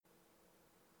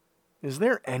Is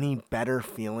there any better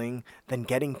feeling than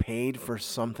getting paid for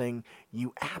something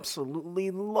you absolutely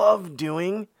love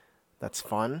doing that's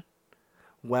fun?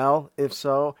 Well, if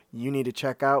so, you need to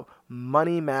check out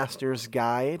Money Master's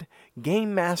Guide,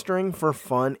 Game Mastering for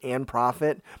Fun and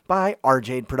Profit by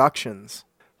RJade Productions.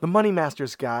 The Money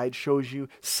Master's Guide shows you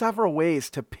several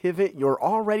ways to pivot your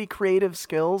already creative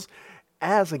skills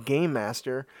as a game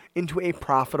master into a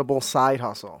profitable side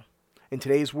hustle. In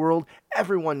today's world,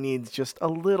 everyone needs just a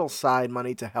little side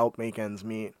money to help make ends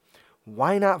meet.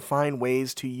 Why not find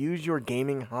ways to use your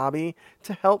gaming hobby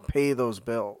to help pay those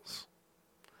bills?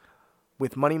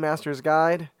 With Money Master's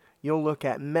Guide, you'll look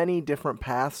at many different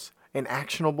paths and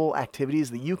actionable activities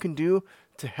that you can do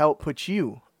to help put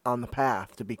you on the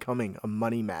path to becoming a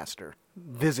money master.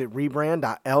 Visit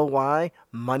rebrand.ly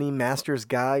Money Master's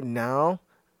Guide now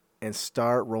and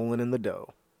start rolling in the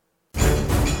dough.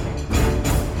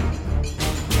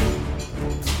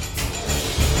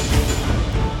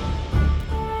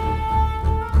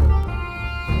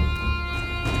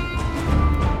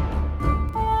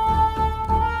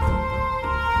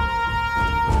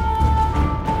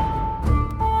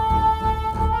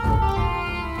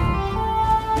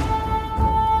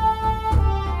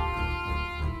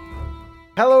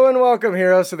 Hello and welcome,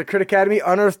 heroes, to the Crit Academy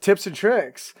Unearthed Tips and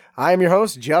Tricks. I am your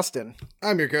host, Justin.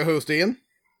 I'm your co-host, Ian.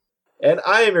 And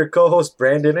I am your co-host,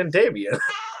 Brandon and Damien.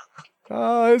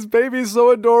 His baby's so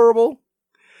adorable.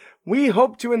 We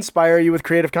hope to inspire you with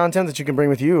creative content that you can bring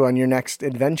with you on your next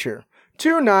adventure.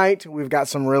 Tonight, we've got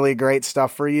some really great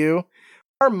stuff for you.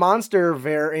 Our monster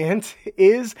variant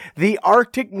is the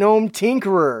Arctic Gnome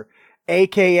Tinkerer,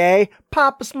 a.k.a.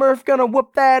 Papa Smurf gonna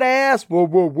whoop that ass. Whoa,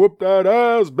 whoop that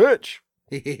ass, bitch.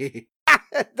 It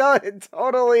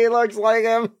totally looks like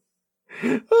him.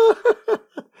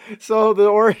 So the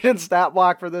origin stat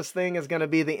block for this thing is going to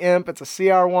be the Imp. It's a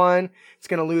CR1. It's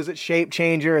going to lose its shape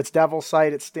changer, its Devil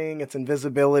Sight, its Sting, its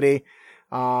invisibility,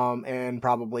 and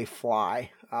probably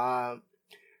Fly.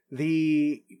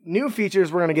 The new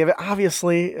features we're going to give it,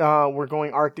 obviously, we're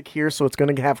going Arctic here, so it's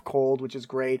going to have cold, which is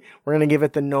great. We're going to give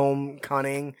it the Gnome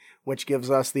Cunning, which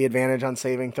gives us the advantage on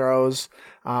saving throws,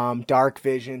 Dark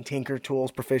Vision, Tinker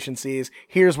Tools, proficiencies.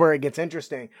 Here's where it gets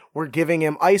interesting. We're giving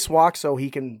him Ice Walk so he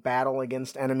can battle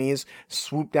against enemies,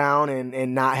 swoop down,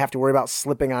 and not have to worry about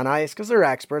slipping on ice, because they're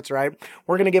experts, right?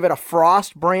 We're going to give it a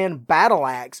Frost Brand Battle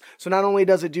Axe. So not only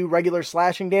does it do regular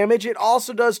slashing damage, it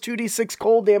also does 2d6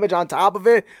 cold damage on top of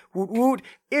it. Woot woot.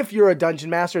 If you're a dungeon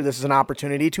master, this is an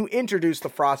opportunity to introduce the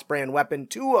Frost Brand weapon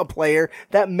to a player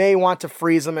that may want to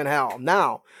freeze them in hell.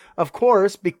 Now, of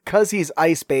course, because he's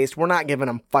ice-based, we're not giving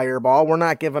him Fireball, we're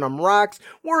not giving him rocks,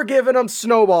 we're giving him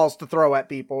snowballs to throw at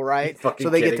people, right? So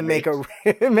they get to make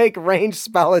make ranged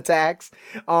spell attacks.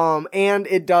 And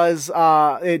it does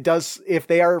if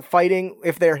they are fighting,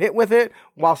 if they're hit with it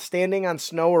while standing on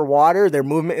snow or water, their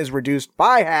movement is reduced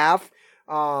by half.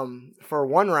 For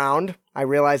one round. I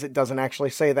realize it doesn't actually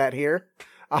say that here.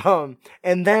 And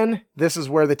then this is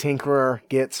where the Tinkerer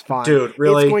gets fun. Dude,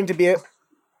 really? It's going to be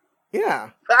yeah.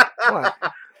 What?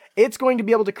 It's going to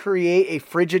be able to create a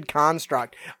frigid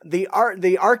construct. The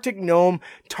Arctic Gnome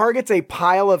targets a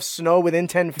pile of snow within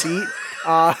 10 feet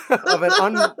of an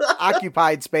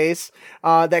unoccupied space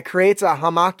that creates a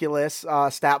homunculus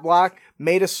stat block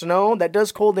made of snow that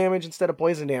does cold damage instead of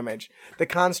poison damage. The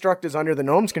construct is under the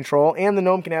gnome's control, and the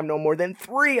gnome can have no more than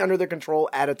 3 under their control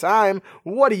at a time.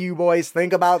 What do you boys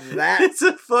think about that? It's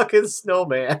a fucking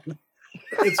snowman.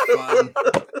 It's fun.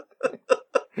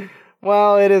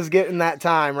 Well, it is getting that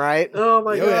time, right? Oh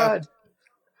my god.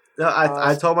 No,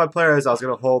 I told my players I was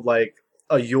going to hold like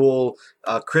a Yule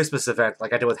Christmas event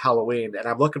like I did with Halloween, and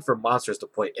I'm looking for monsters to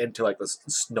put into like this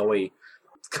snowy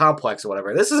complex or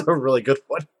whatever. This is a really good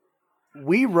one.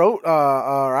 We wrote,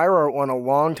 I wrote one a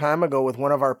long time ago with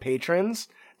one of our patrons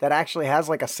that actually has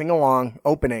like a sing-along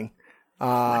opening. Oh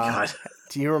my god.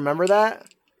 Do you remember that?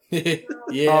 Yeah.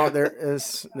 Oh,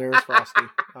 there's Frosty.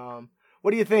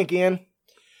 What do you think, Ian?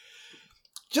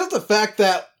 Just the fact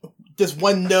that this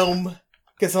one gnome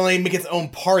can suddenly make its own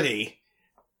party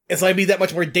and suddenly be that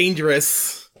much more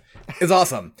dangerous is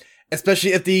awesome.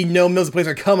 Especially if the gnome knows the players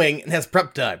are coming and has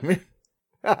prep time.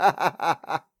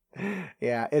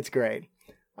 Yeah, it's great.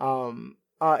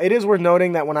 It is worth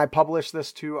noting that when I published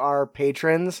this to our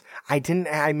patrons,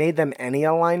 I made them any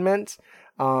alignment.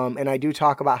 And I do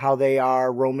talk about how they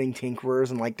are roaming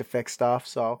tinkerers and like to fix stuff.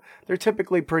 So they're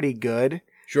typically pretty good.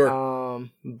 Sure.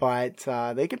 But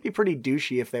they can be pretty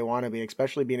douchey if they want to be,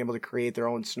 especially being able to create their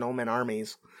own snowman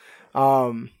armies.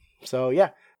 So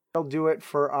yeah, that'll do it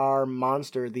for our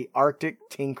monster, the Arctic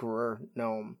Tinkerer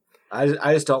gnome.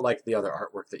 I just don't like the other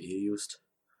artwork that you used.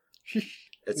 You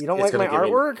don't like my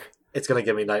artwork? It's gonna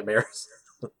give me nightmares.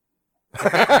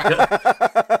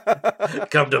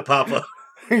 Come to Papa.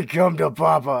 Come to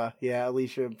Papa. Yeah,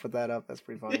 Alicia put that up. That's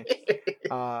pretty funny.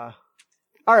 All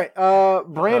right,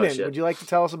 Brandon, shit. would you like to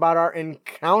tell us about our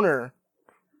encounter?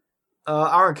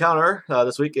 Our encounter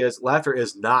this week is laughter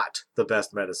is not the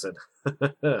best medicine.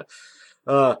 Finny,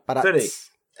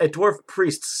 a dwarf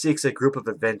priest seeks a group of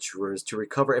adventurers to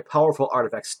recover a powerful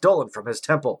artifact stolen from his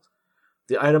temple.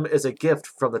 The item is a gift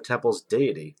from the temple's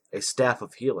deity, a staff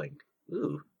of healing.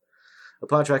 Ooh.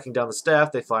 Upon tracking down the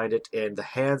staff, they find it in the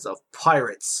hands of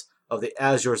pirates of the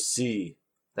Azure Sea.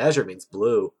 Azure means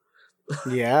blue.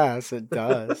 Yes, it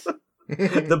does.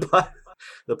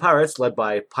 The pirates, led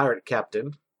by pirate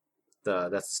captain,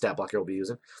 that's the stat block you'll be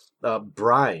using,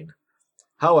 Brine.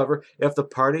 However, if the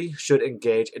party should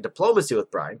engage in diplomacy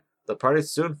with Brine, the party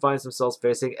soon finds themselves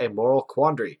facing a moral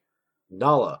quandary.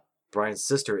 Nala, Brine's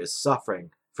sister, is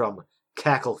suffering from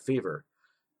cackle fever.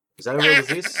 Is that a real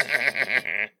disease?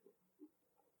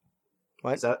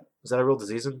 What? Is that a real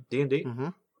disease in D&D? Mm-hmm.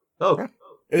 Oh.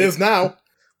 It is now.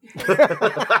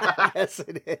 Yes,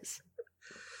 it is.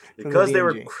 Because they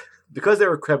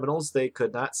were criminals, they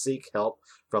could not seek help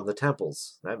from the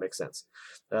temples. That makes sense.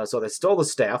 So they stole the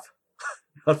staff.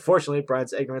 Unfortunately,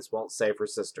 Brian's ignorance won't save her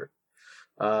sister.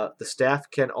 The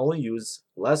staff can only use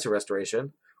lesser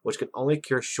restoration, which can only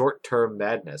cure short-term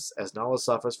madness. As Nala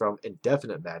suffers from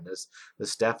indefinite madness, the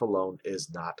staff alone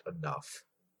is not enough.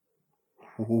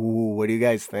 Ooh, what do you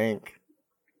guys think?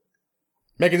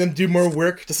 Making them do more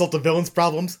work to solve the villain's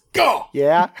problems. Go!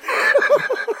 Yeah.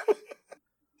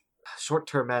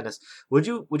 Short-term madness. Would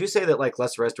you say that like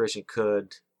lesser restoration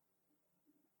could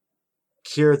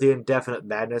cure the indefinite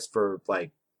madness for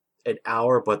like an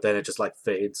hour, but then it just like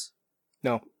fades?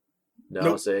 No. No,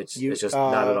 Nope. so it's just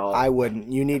not at all. I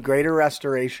wouldn't. You need greater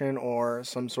restoration or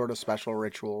some sort of special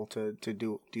ritual to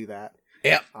do that.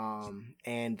 Yeah.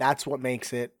 And that's what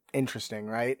makes it interesting,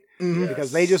 right? Mhm.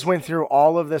 Because they just went through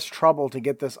all of this trouble to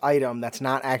get this item that's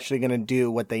not actually going to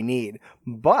do what they need.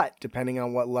 But depending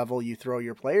on what level you throw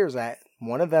your players at,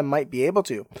 one of them might be able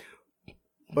to.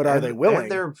 But are they willing?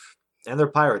 And they're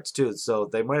pirates too, so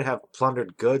they might have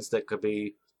plundered goods that could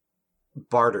be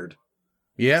bartered.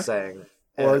 Yeah. Saying,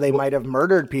 or they might have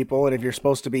murdered people, and if you're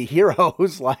supposed to be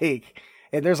heroes, like,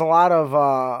 and there's a lot of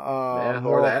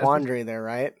moral quandary there,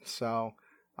 right? So,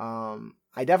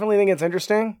 I definitely think it's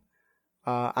interesting.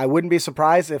 I wouldn't be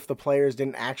surprised if the players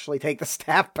didn't actually take the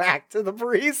staff back to the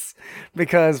priests,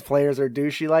 because players are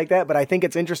douchey like that. But I think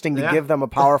it's interesting to give them a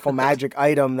powerful magic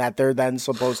item that they're then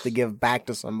supposed to give back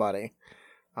to somebody.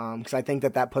 Because I think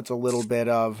that puts a little bit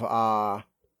of,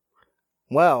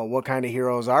 well, what kind of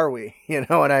heroes are we? You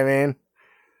know what I mean?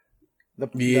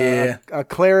 A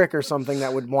cleric or something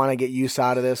that would want to get use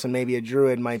out of this, and maybe a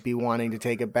druid might be wanting to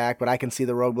take it back, but I can see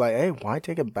the rogue like, hey, why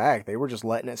take it back? They were just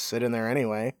letting it sit in there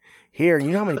anyway. Here, you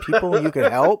know how many people you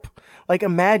could help? Like,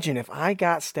 imagine if I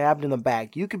got stabbed in the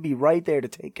back. You could be right there to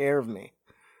take care of me.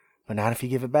 But not if you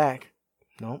give it back.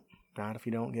 Nope, not if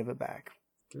you don't give it back.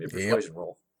 Give me a persuasion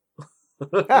roll.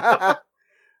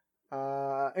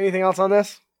 Anything else on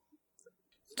this?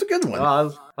 It's a good one.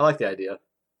 I like the idea.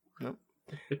 Nope.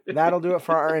 That'll do it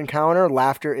for our encounter.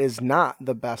 Laughter is not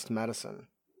the best medicine.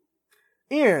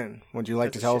 Ian, would you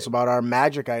like to tell us about our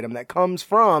magic item that comes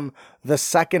from the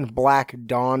second Black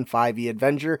Dawn 5e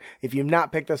adventure? If you've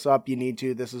not picked this up, you need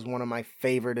to. This is one of my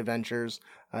favorite adventures.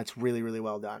 It's really, really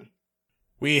well done.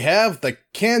 We have the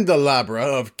Candelabra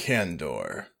of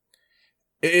Candor.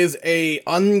 It is a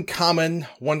uncommon,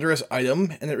 wondrous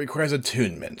item, and it requires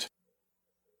attunement.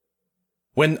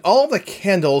 When all the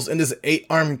candles in this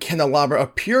 8-armed candelabra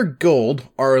of pure gold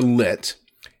are lit,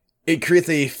 it creates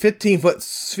a 15-foot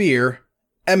sphere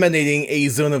emanating a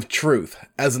zone of truth,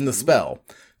 as in the spell,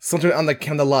 centered on the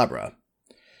candelabra.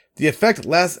 The effect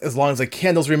lasts as long as the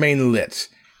candles remain lit,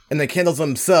 and the candles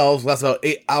themselves last about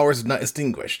 8 hours if not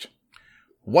extinguished.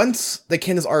 Once the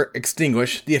candles are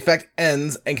extinguished, the effect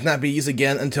ends and cannot be used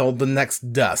again until the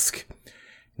next dusk.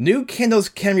 New candles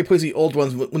can replace the old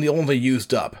ones when the old ones are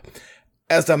used up,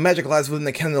 as the magic lies within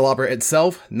the candelabra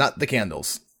itself, not the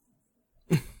candles.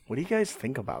 What do you guys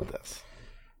think about this?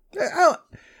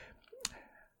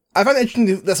 I find it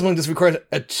interesting that something just requires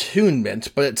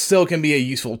attunement, but it still can be a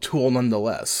useful tool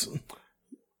nonetheless.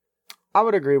 I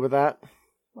would agree with that.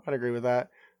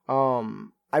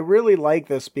 I really like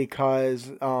this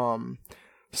because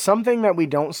something that we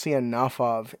don't see enough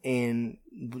of in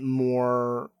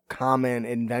more common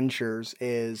adventures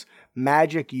is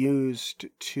magic used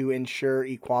to ensure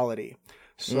equality.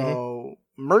 So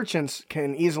merchants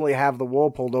can easily have the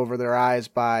wool pulled over their eyes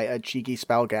by a cheeky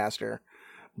spellcaster.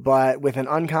 But with an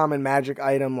uncommon magic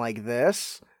item like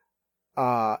this,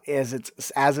 as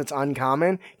it's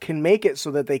uncommon, can make it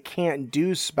so that they can't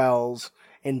do spells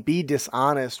and be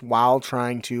dishonest while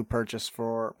trying to purchase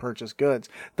goods.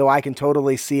 Though I can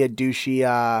totally see a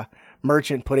douchey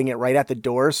merchant putting it right at the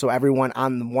door, so everyone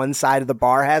on one side of the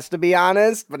bar has to be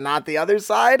honest, but not the other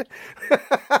side.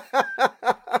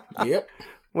 Yep.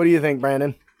 What do you think,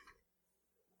 Brandon?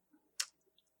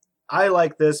 I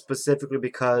like this specifically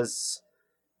because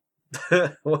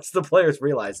once the players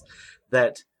realize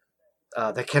that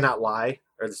they cannot lie,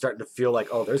 or they're starting to feel like,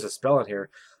 oh, there's a spell in here,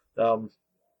 they're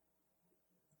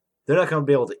not going to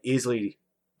be able to easily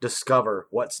discover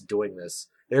what's doing this.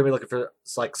 They're going to be looking for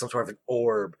like some sort of an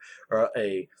orb or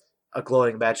a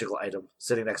glowing magical item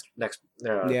sitting next to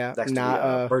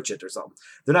the merchant or something.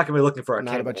 They're not going to be looking for a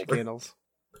not candle a bunch holder. of candles.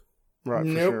 Right,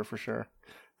 Nope. for sure.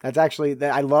 That's actually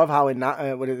I love how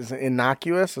what is it,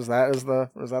 innocuous? Is that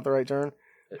the right term?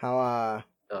 How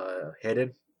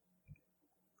hidden.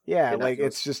 yeah, Innocuous. like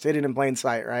it's just hidden in plain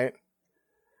sight, right?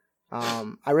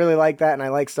 I really like that, and I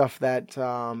like stuff that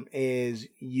is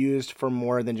used for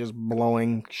more than just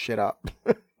blowing shit up,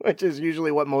 which is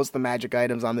usually what most of the magic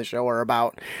items on the show are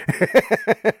about.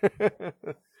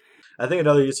 I think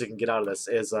another use you can get out of this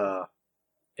is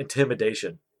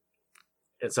intimidation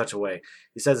in such a way.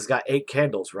 He says it's got 8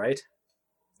 candles, right?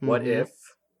 What Mhm. if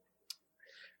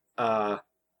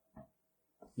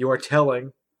you are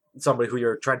telling somebody who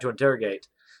you're trying to interrogate,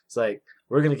 it's like,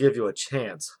 we're going to give you a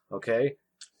chance, okay?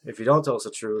 If you don't tell us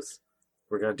the truth,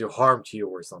 we're going to do harm to you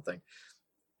or something.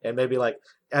 And maybe like,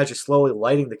 as you're slowly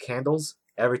lighting the candles,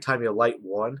 every time you light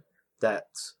one, that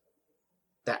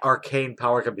arcane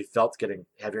power can be felt getting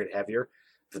heavier and heavier.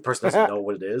 The person doesn't know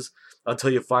what it is until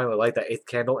you finally light that 8th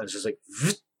candle, and it's just like,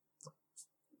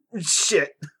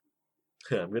 shit.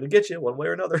 I'm going to get you one way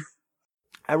or another.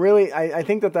 I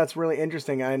think that's really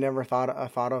interesting. I never thought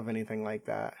of anything like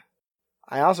that.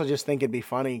 I also just think it'd be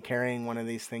funny carrying one of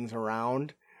these things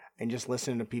around and just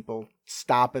listening to people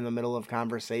stop in the middle of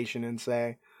conversation and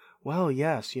say, well,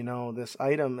 yes, this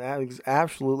item is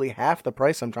absolutely half the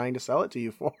price I'm trying to sell it to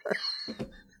you for.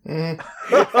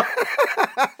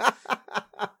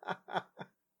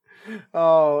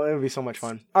 Oh, it would be so much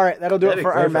fun. All right, that'll do That'd it be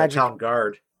for great our for a magic. town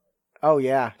guard. Oh,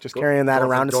 yeah, just carrying that Going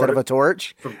from around door instead to- of a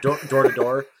torch. From door to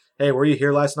door. Hey, were you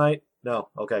here last night? No.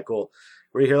 Okay, cool.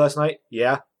 Were you here last night?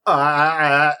 Yeah.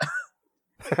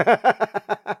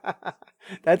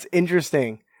 That's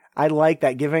interesting. I like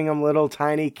that, giving them little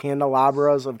tiny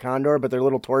candelabras of Condor, but they're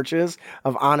little torches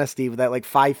of honesty that like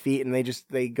 5 feet, and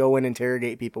they go and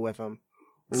interrogate people with them.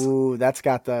 Ooh, that's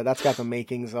got the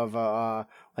makings of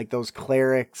like those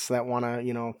clerics that want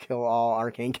to kill all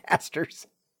arcane casters.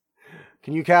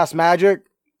 Can you cast magic?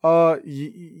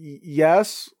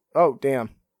 Yes. Oh, damn.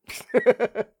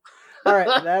 All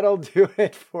right, that'll do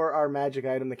it for our magic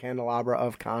item, the Candelabra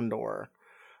of Condor.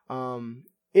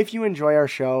 If you enjoy our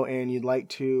show and you'd like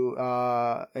to,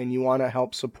 and you want to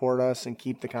help support us and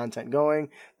keep the content going,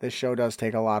 this show does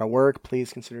take a lot of work.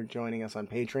 Please consider joining us on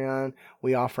Patreon.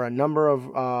 We offer a number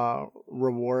of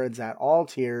rewards at all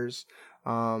tiers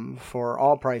for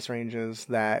all price ranges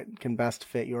that can best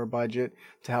fit your budget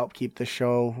to help keep the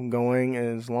show going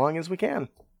as long as we can.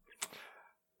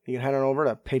 You can head on over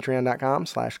to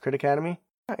patreon.com/CritAcademy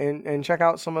and check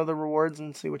out some of the rewards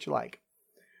and see what you like.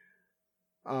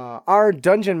 Our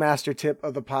Dungeon Master tip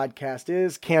of the podcast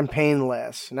is campaign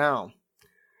lists. Now,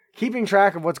 keeping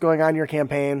track of what's going on in your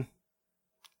campaign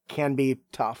can be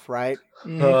tough, right?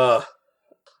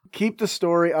 Keep the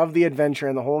story of the adventure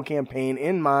and the whole campaign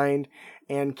in mind,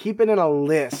 and keep it in a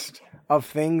list of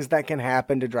things that can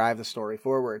happen to drive the story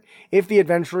forward. If the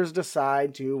adventurers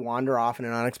decide to wander off in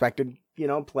an unexpected,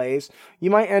 place,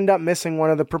 you might end up missing one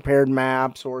of the prepared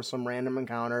maps or some random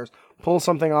encounters. Pull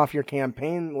something off your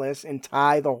campaign list and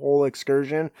tie the whole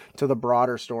excursion to the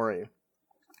broader story.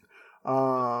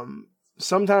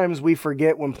 Sometimes we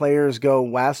forget when players go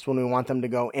west when we want them to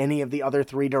go any of the other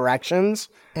 3 directions,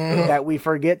 that we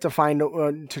forget to find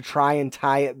to try and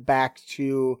tie it back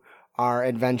to our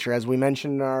adventure. As we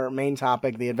mentioned in our main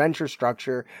topic, the adventure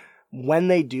structure, when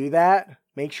they do that,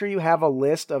 make sure you have a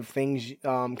list of things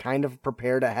kind of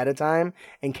prepared ahead of time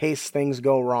in case things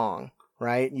go wrong,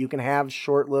 right? You can have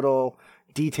short little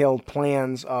detailed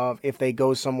plans of if they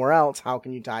go somewhere else, how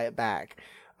can you tie it back?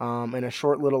 And a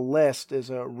short little list is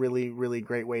a really, really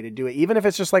great way to do it. Even if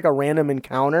it's just like a random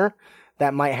encounter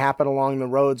that might happen along the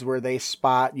roads where they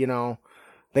spot,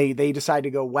 they decide to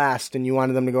go west and you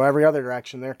wanted them to go every other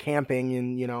direction. They're camping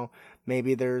and,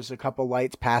 maybe there's a couple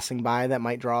lights passing by that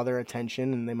might draw their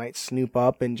attention and they might snoop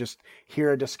up and just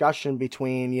hear a discussion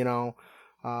between,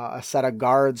 a set of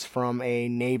guards from a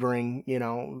neighboring,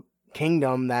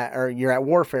 kingdom that or you're at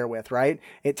warfare with, right?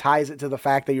 It ties it to the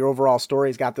fact that your overall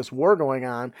story's got this war going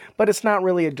on, but it's not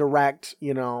really a direct,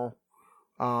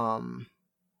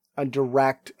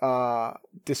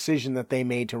 decision that they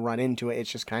made to run into it.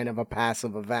 It's just kind of a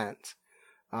passive event.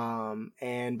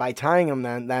 And by tying them,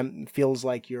 then that feels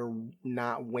like you're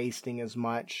not wasting as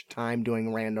much time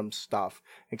doing random stuff,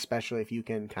 especially if you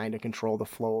can kind of control the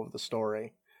flow of the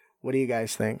story. What do you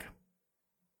guys think?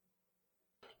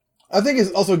 I think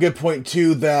it's also a good point,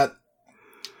 too, that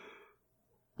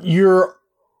you're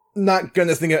not going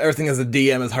to think of everything as a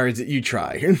DM as hard as you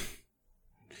try.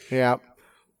 Yeah.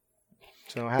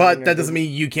 So but that doesn't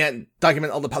mean you can't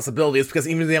document all the possibilities, because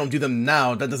even if they don't do them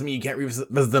now, that doesn't mean you can't revisit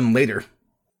them later.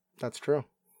 That's true.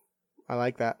 I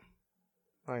like that.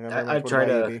 I try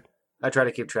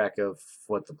to keep track of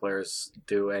what the players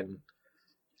do, and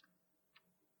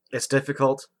it's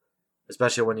difficult,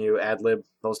 especially when you ad-lib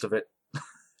most of it.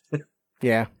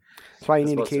 Yeah. That's why you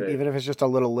need to keep, even if it's just a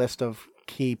little list of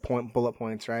key bullet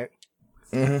points, right?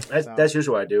 Mm-hmm. That's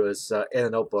usually what I do is in a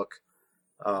notebook.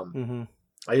 Mm-hmm.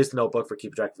 I use the notebook for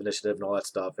keep track of initiative and all that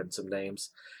stuff and some names.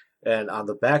 And on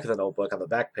the back of the notebook, on the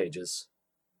back pages,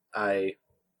 I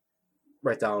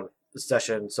write down the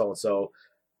session, so-and-so.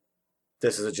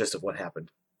 This is a gist of what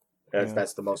happened.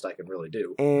 That's the most I can really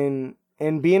do. And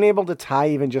being able to tie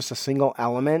even just a single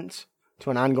element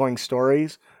to an ongoing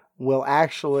stories will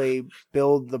actually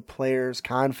build the player's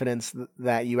confidence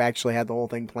that you actually had the whole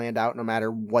thing planned out no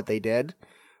matter what they did,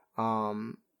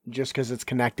 just because it's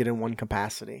connected in one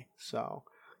capacity. So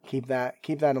keep that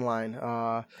in line,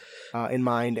 in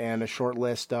mind, and a short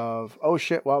list of, oh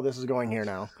shit, well, this is going here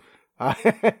now.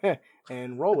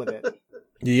 And roll with it.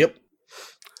 Yep.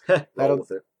 Roll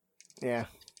with it. Yeah.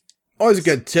 Always a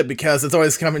good tip, because it's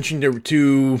always kind of interesting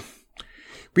to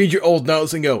read your old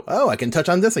notes and go, oh, I can touch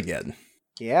on this again.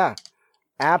 Yeah,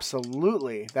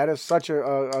 absolutely. That is such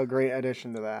a great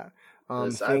addition to that.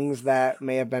 Things that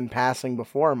may have been passing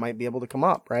before might be able to come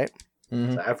up, right?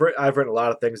 Mm-hmm. I've written a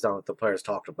lot of things down that the players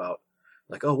talked about.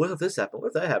 Like, oh, what if this happened? What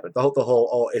if that happened? The whole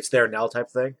oh, it's there now type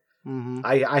thing. Mm-hmm.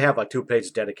 I have like 2 pages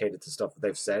dedicated to stuff that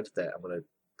they've said that I'm going to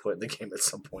put in the game at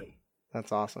some point.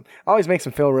 That's awesome. Always makes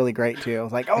them feel really great, too.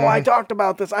 It's like, oh, I talked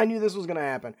about this. I knew this was going to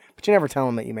happen. But you never tell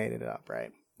them that you made it up,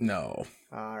 right? No.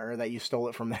 Or that you stole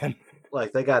it from them.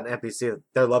 Like, they got an NPC that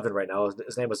they're loving right now.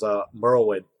 His name is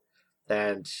Merlwyn.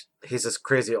 And he's this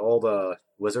crazy old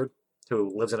wizard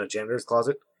who lives in a janitor's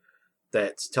closet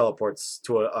that teleports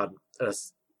to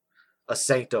a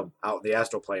sanctum out in the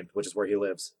astral plane, which is where he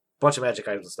lives. Bunch of magic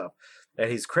items and stuff.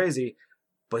 And he's crazy,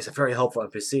 but he's a very helpful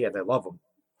NPC, and they love him.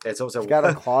 And so he's got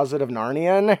a closet of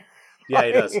Narnia in there? Yeah,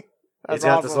 he does. He's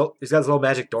got this little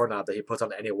magic doorknob that he puts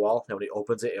on any wall, and when he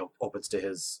opens it, it opens to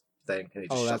his thing, and he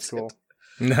just that's cool. It.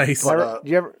 Nice. But,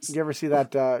 did you ever see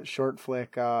that short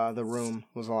flick, The Room?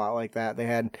 Was a lot like that. They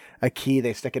had a key,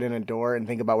 they stick it in a door and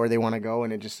think about where they want to go,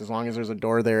 and it just, as long as there's a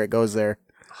door there, it goes there.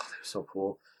 Oh, they're so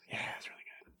cool. Yeah, it's really good.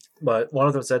 But one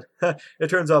of them said, it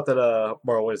turns out that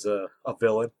Marl is a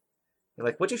villain. You're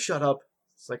like, would you shut up?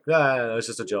 It's like, nah, it's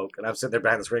just a joke. And I'm sitting there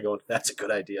behind the screen going, that's a good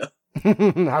idea.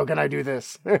 How can I do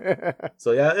this?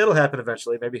 So yeah, it'll happen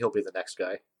eventually. Maybe he'll be the next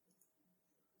guy.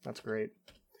 That's great.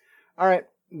 All right.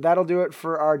 That'll do it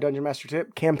for our Dungeon Master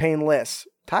tip. Campaign lists.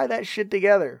 Tie that shit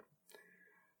together.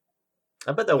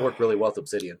 I bet that'll work really well with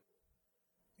Obsidian.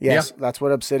 Yes, That's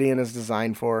what Obsidian is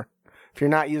designed for. If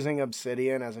you're not using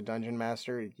Obsidian as a Dungeon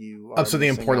Master, you are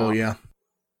Obsidian Portal, out. Yeah.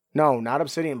 No, not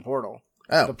Obsidian Portal.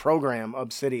 Oh. The program,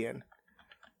 Obsidian.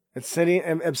 It's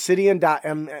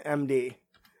Obsidian.md.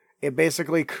 It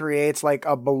basically creates like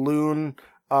a balloon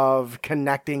of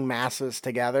connecting masses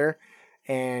together,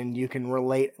 and you can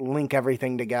link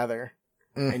everything together.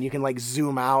 And you can like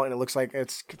zoom out, and it looks like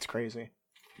it's crazy.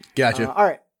 Gotcha. All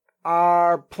right.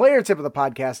 Our player tip of the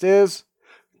podcast is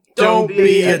don't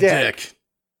be a dick.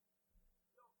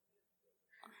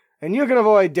 And you can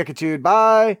avoid dickitude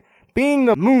by being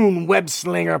the moon web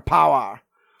slinger power.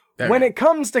 When it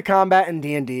comes to combat in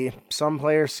D&D, some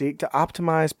players seek to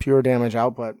optimize pure damage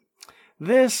output.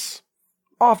 This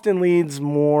often leads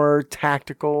more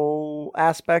tactical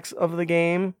aspects of the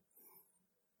game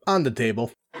on the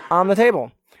table.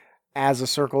 As a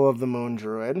Circle of the Moon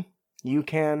druid, you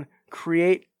can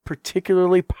create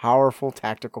particularly powerful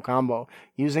tactical combo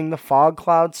using the Fog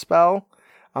Cloud spell,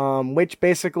 which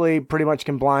basically pretty much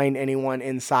can blind anyone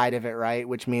inside of it, right?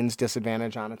 Which means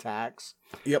disadvantage on attacks.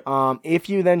 Yep. If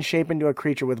you then shape into a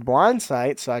creature with blind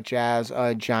sight, such as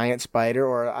a giant spider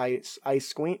or ice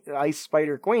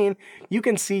spider queen, you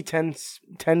can see 10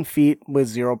 feet with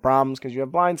zero problems because you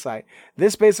have blind sight.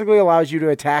 This basically allows you to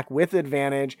attack with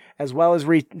advantage as well as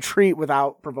retreat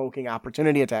without provoking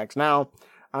opportunity attacks. Now,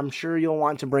 I'm sure you'll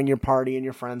want to bring your party and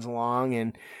your friends along,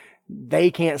 and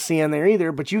they can't see in there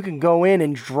either, but you can go in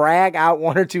and drag out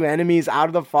 1 or 2 enemies out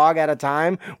of the fog at a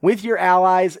time with your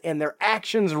allies and their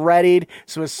actions readied.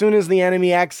 So as soon as the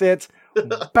enemy exits,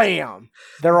 bam,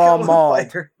 they're all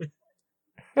mauled.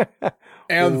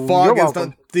 And fog is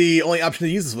not the only option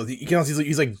to use this with. You can also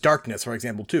use like darkness, for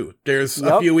example, too. There's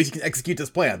a few ways you can execute this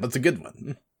plan, but it's a good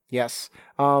one. Yes.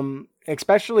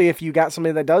 Especially if you got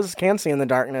somebody that can see in the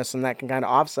darkness, and that can kind of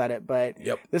offset it. But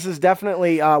this is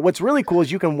definitely what's really cool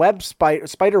is you can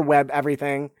spider web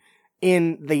everything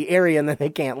in the area, and then they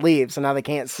can't leave. So now they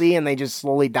can't see, and they just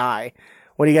slowly die.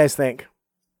 What do you guys think?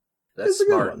 That's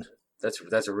smart.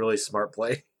 That's a really smart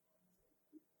play.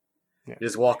 Yeah. You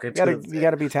just walk into you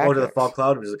gotta be tactics. Go to the fog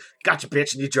cloud and just like, gotcha,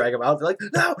 bitch, and you drag them out. They're like,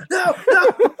 no.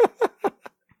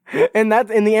 And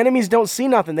the enemies don't see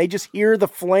nothing. They just hear the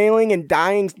flailing and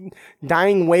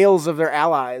dying wails of their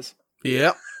allies.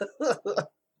 Yep.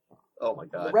 Oh my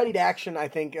god. Ready to action, I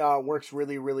think, works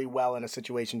really, really well in a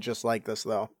situation just like this,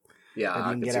 though. Yeah, if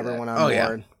you can get everyone on board.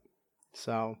 Yeah.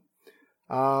 So,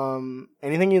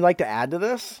 anything you'd like to add to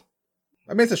this?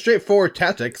 I mean, it's a straightforward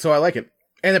tactic, so I like it,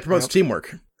 and it promotes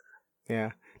teamwork.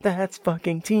 Yeah, that's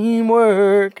fucking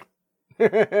teamwork,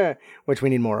 which we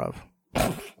need more of.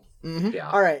 Mm-hmm. Yeah.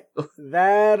 All right,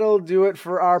 that'll do it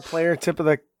for our player tip of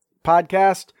the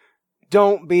podcast.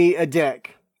 Don't be a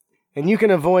dick. And you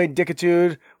can avoid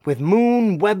dickitude with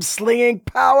moon web slinging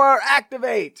power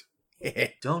activate.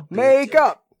 Don't be Make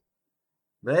up.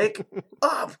 Make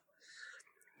up.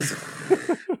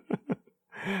 There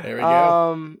we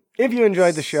go. If you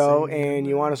enjoyed the show and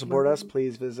you want to support us,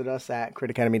 please visit us at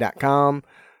critacademy.com.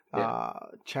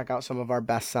 Check out some of our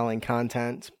best-selling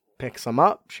content. Pick some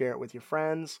up. Share it with your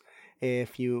friends.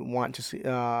 If you want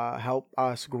to help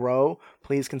us grow,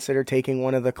 please consider taking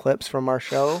one of the clips from our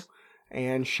show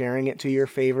and sharing it to your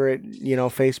favorite,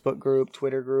 Facebook group,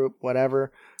 Twitter group,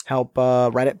 whatever. Help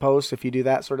Reddit posts if you do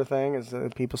that sort of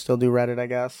thing. People still do Reddit, I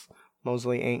guess.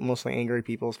 Mostly angry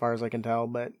people, as far as I can tell.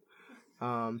 But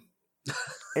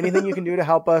anything you can do to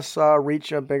help us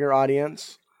reach a bigger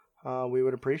audience, we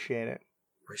would appreciate it.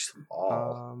 Reach them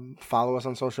all. Follow us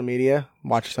on social media.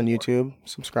 Watch us on YouTube.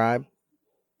 Subscribe.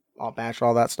 I'll bash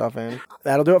all that stuff in.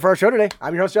 That'll do it for our show today.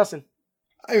 I'm your host, Justin.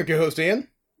 I'm your co-host, Ian.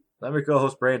 I'm your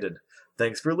co-host, Brandon.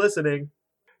 Thanks for listening.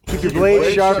 Keep your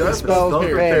blades sharp and spells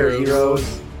prepared,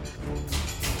 heroes.